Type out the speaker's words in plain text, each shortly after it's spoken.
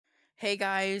Hey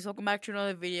guys, welcome back to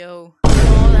another video. I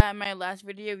saw that in my last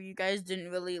video you guys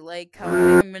didn't really like how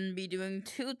I'm going to be doing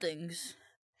two things.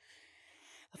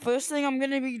 The first thing I'm going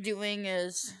to be doing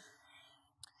is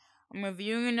I'm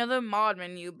reviewing another mod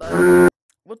menu, but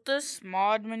with this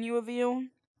mod menu review,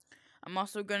 I'm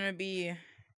also going to be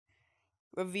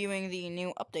reviewing the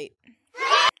new update.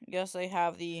 Yes, I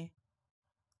have the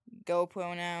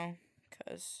GoPro now,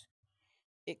 because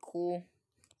it's cool,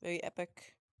 very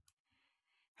epic.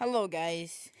 Hello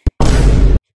guys.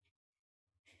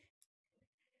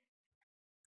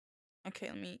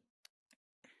 Okay,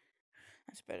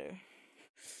 that's better.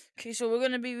 Okay, so we're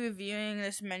going to be reviewing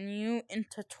this menu in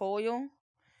tutorial,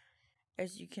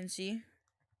 as you can see.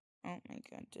 Oh my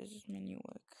god, does this menu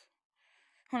work?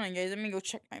 Hold on guys, let me go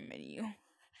check my menu.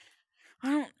 I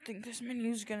don't think this menu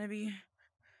is going to be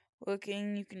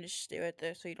working. You can just stay right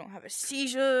there so you don't have a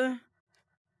seizure.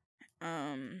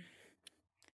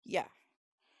 Yeah.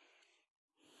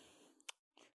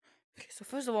 Okay, so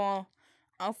first of all,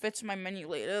 I'll fix my menu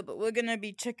later, but we're going to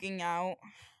be checking out,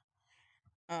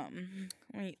 let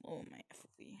me lower my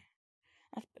FOV.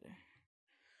 That's better.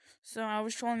 So I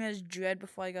was trolling as Dread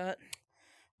before I got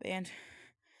banned.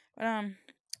 But I'm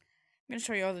gonna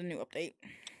show you all the new update.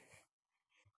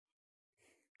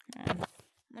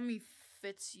 Let me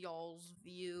fix y'all's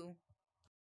view.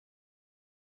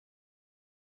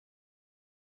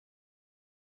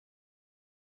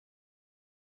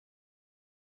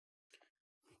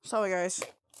 Sorry guys.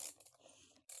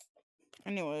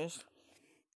 Anyways.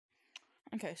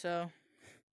 Okay, so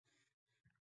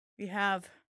we have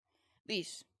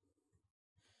these.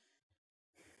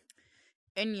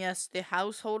 And yes, the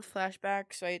household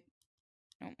flashbacks, right?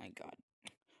 Oh my god.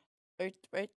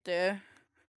 Right there.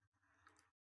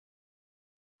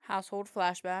 Household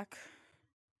flashback.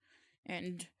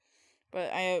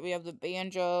 But we have the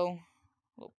banjo,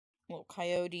 little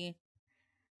coyote,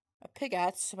 a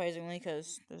pigette, surprisingly,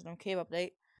 because there's no cave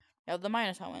update. We have the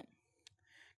minus helmet,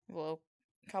 a little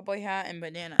cowboy hat, and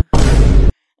banana,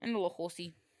 and a little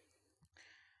horsey.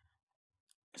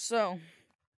 So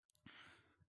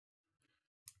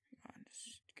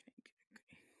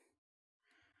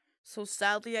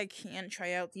sadly I can't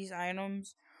try out these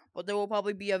items, but there will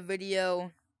probably be a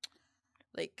video,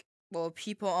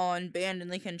 people on band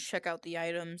and they can check out the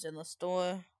items in the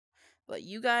store. But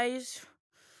you guys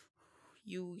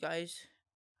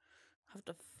have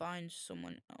to find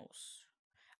someone else.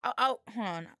 Hold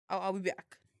on, I'll be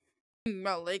back.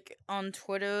 About on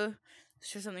Twitter,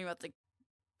 it's just something about the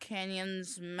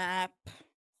Canyons map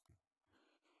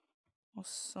or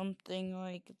something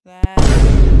like that.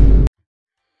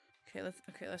 Okay,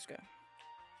 let's go.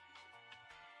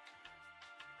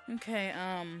 Okay,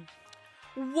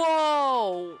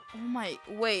 whoa! Oh my,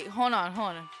 wait, hold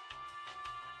on.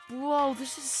 Whoa,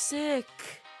 this is sick.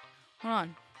 Hold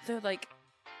on, they're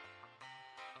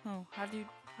oh, how do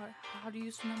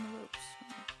you swim on the ropes?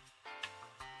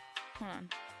 Hold on.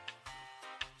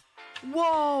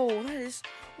 Whoa,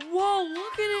 whoa,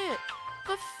 look at it!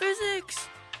 The physics!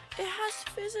 It has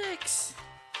physics!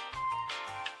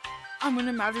 I'm gonna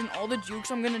imagine all the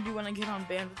jukes I'm gonna do when I get on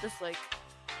band with this,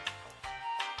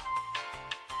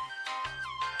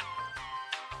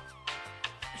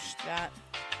 that.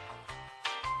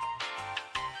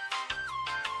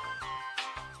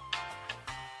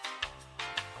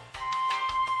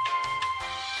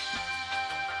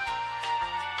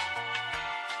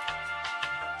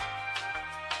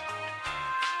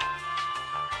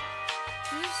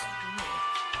 This is weird.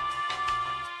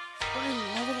 But I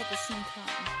love it at the same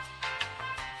time.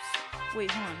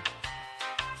 Wait, hold on.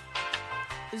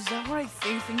 Is that what I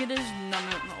think it is? No,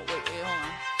 wait, hold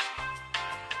on.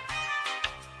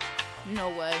 No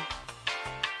way.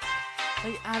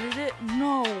 They added it?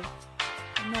 No.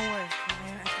 No way. I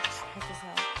have to check this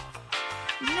out.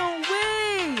 No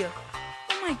way!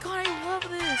 Oh my god, I love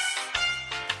this!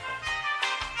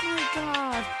 Oh my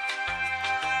god.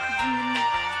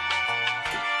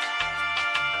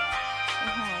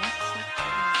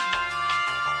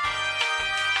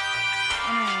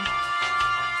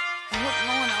 I hope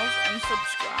no one else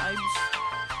unsubscribes.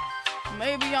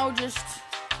 Maybe I'll just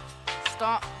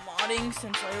stop modding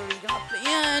since I already got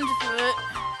banned for it.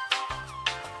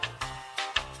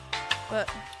 But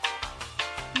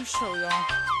I'll show y'all.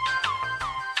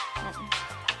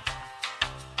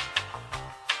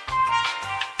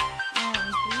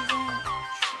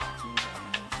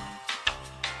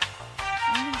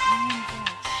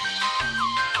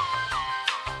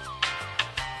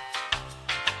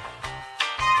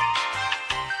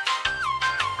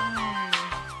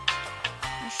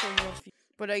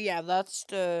 But yeah, that's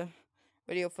the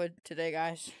video for today,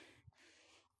 guys.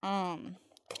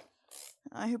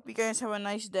 I hope you guys have a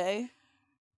nice day.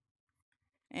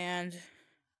 And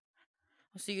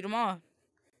I'll see you tomorrow.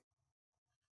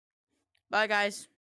 Bye, guys.